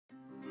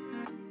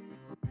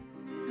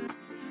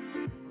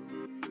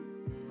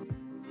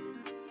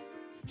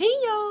Hey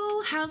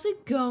y'all, how's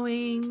it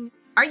going?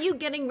 Are you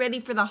getting ready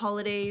for the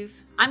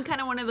holidays? I'm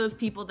kind of one of those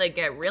people that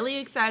get really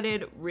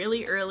excited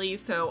really early,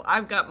 so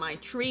I've got my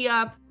tree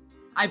up.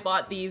 I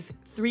bought these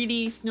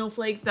 3D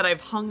snowflakes that I've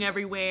hung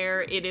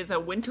everywhere. It is a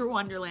winter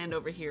wonderland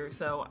over here,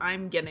 so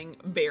I'm getting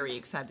very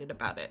excited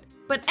about it.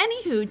 But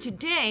anywho,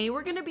 today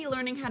we're going to be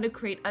learning how to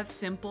create a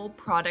simple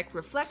product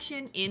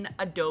reflection in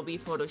Adobe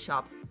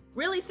Photoshop.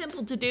 Really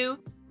simple to do.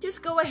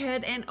 Just go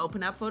ahead and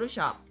open up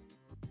Photoshop.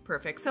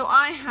 Perfect. So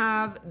I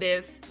have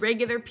this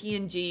regular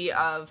PNG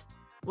of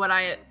what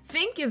I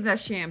think is a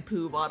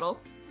shampoo bottle.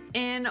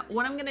 And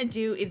what I'm going to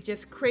do is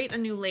just create a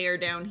new layer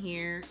down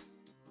here.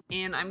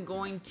 And I'm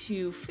going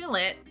to fill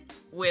it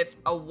with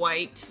a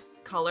white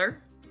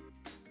color.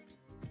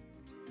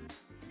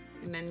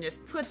 And then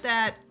just put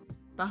that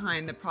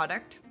behind the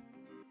product.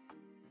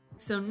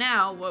 So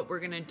now what we're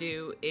going to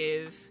do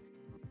is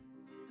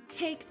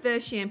take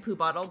the shampoo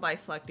bottle by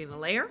selecting the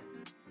layer.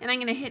 And I'm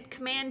going to hit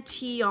Command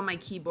T on my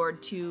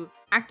keyboard to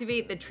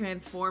activate the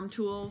transform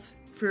tools.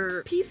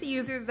 For PC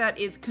users, that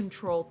is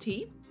Control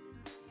T.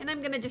 And I'm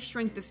going to just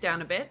shrink this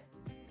down a bit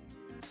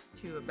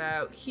to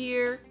about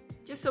here,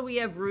 just so we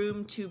have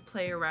room to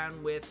play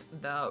around with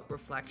the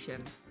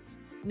reflection.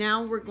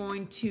 Now we're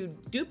going to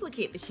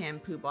duplicate the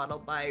shampoo bottle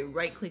by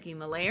right-clicking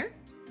the layer,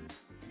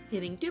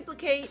 hitting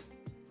duplicate,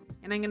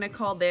 and I'm going to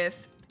call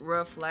this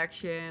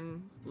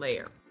reflection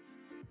layer.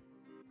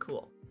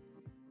 Cool.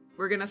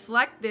 We're going to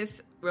select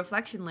this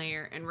reflection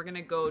layer and we're going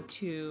to go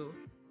to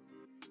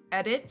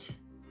Edit,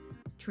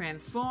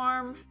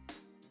 Transform,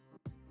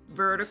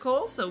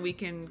 Vertical, so we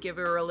can give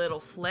her a little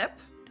flip.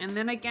 And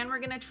then again, we're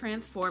going to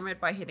transform it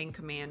by hitting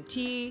Command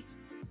T.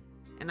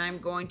 And I'm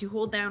going to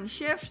hold down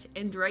Shift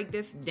and drag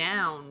this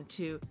down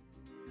to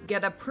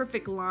get a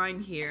perfect line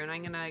here. And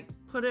I'm going to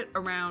put it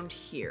around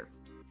here.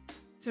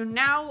 So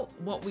now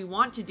what we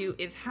want to do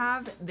is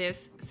have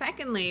this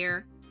second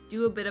layer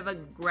do a bit of a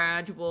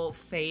gradual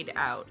fade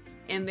out.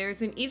 And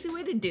there's an easy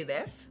way to do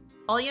this.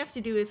 All you have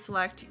to do is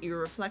select your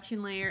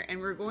reflection layer and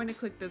we're going to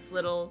click this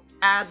little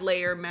add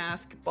layer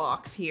mask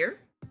box here.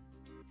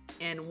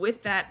 And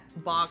with that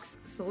box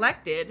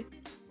selected,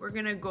 we're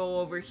gonna go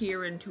over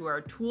here into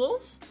our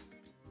tools.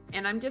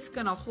 And I'm just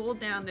gonna hold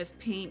down this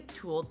paint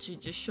tool to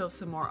just show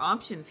some more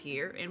options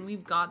here. And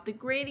we've got the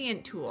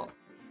gradient tool.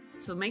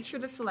 So make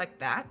sure to select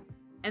that.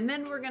 And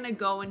then we're gonna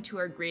go into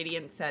our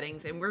gradient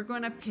settings and we're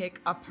gonna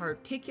pick a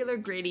particular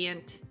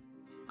gradient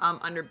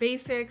under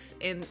basics,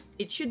 and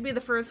it should be the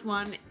first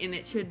one and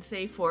it should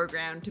say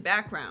foreground to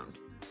background.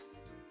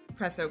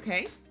 Press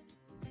OK.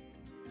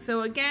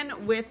 So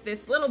again, with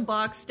this little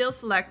box still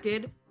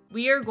selected,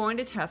 we are going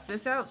to test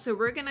this out. So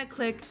we're gonna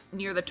click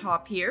near the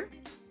top here.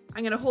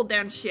 I'm gonna hold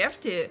down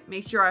Shift to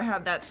make sure I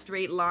have that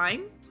straight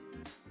line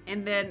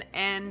and then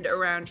end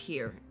around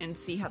here and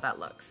see how that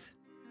looks.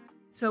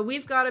 So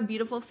we've got a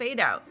beautiful fade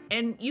out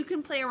and you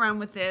can play around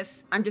with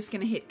this. I'm just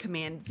gonna hit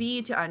Command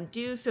V to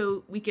undo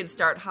so we can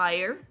start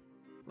higher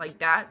like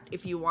that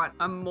if you want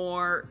a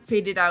more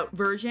faded out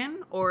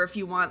version, or if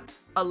you want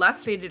a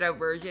less faded out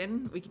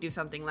version, we could do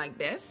something like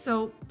this.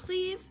 So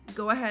please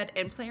go ahead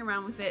and play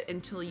around with it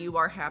until you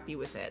are happy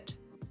with it.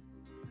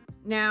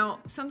 Now,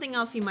 something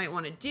else you might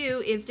wanna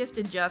do is just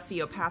adjust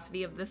the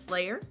opacity of this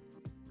layer.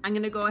 I'm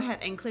gonna go ahead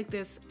and click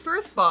this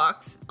first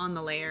box on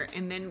the layer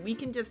and then we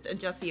can just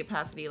adjust the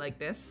opacity like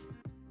this.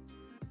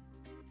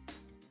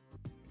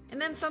 And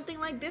then something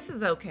like this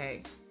is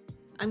okay.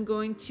 I'm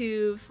going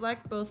to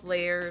select both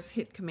layers,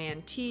 hit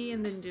Command T,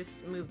 and then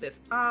just move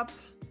this up.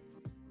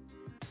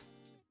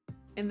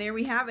 And there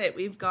we have it.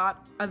 We've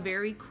got a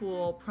very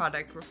cool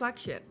product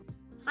reflection.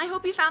 I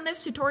hope you found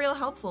this tutorial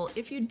helpful.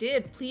 If you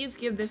did, please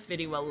give this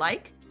video a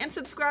like and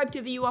subscribe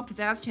to the You Want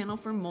Pizzazz channel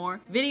for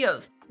more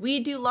videos. We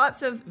do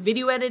lots of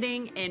video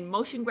editing and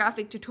motion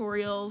graphic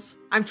tutorials.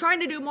 I'm trying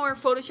to do more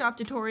Photoshop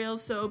tutorials,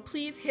 so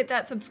please hit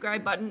that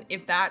subscribe button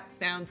if that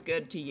sounds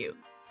good to you.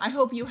 I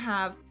hope you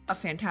have a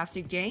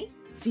fantastic day.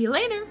 See you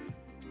later.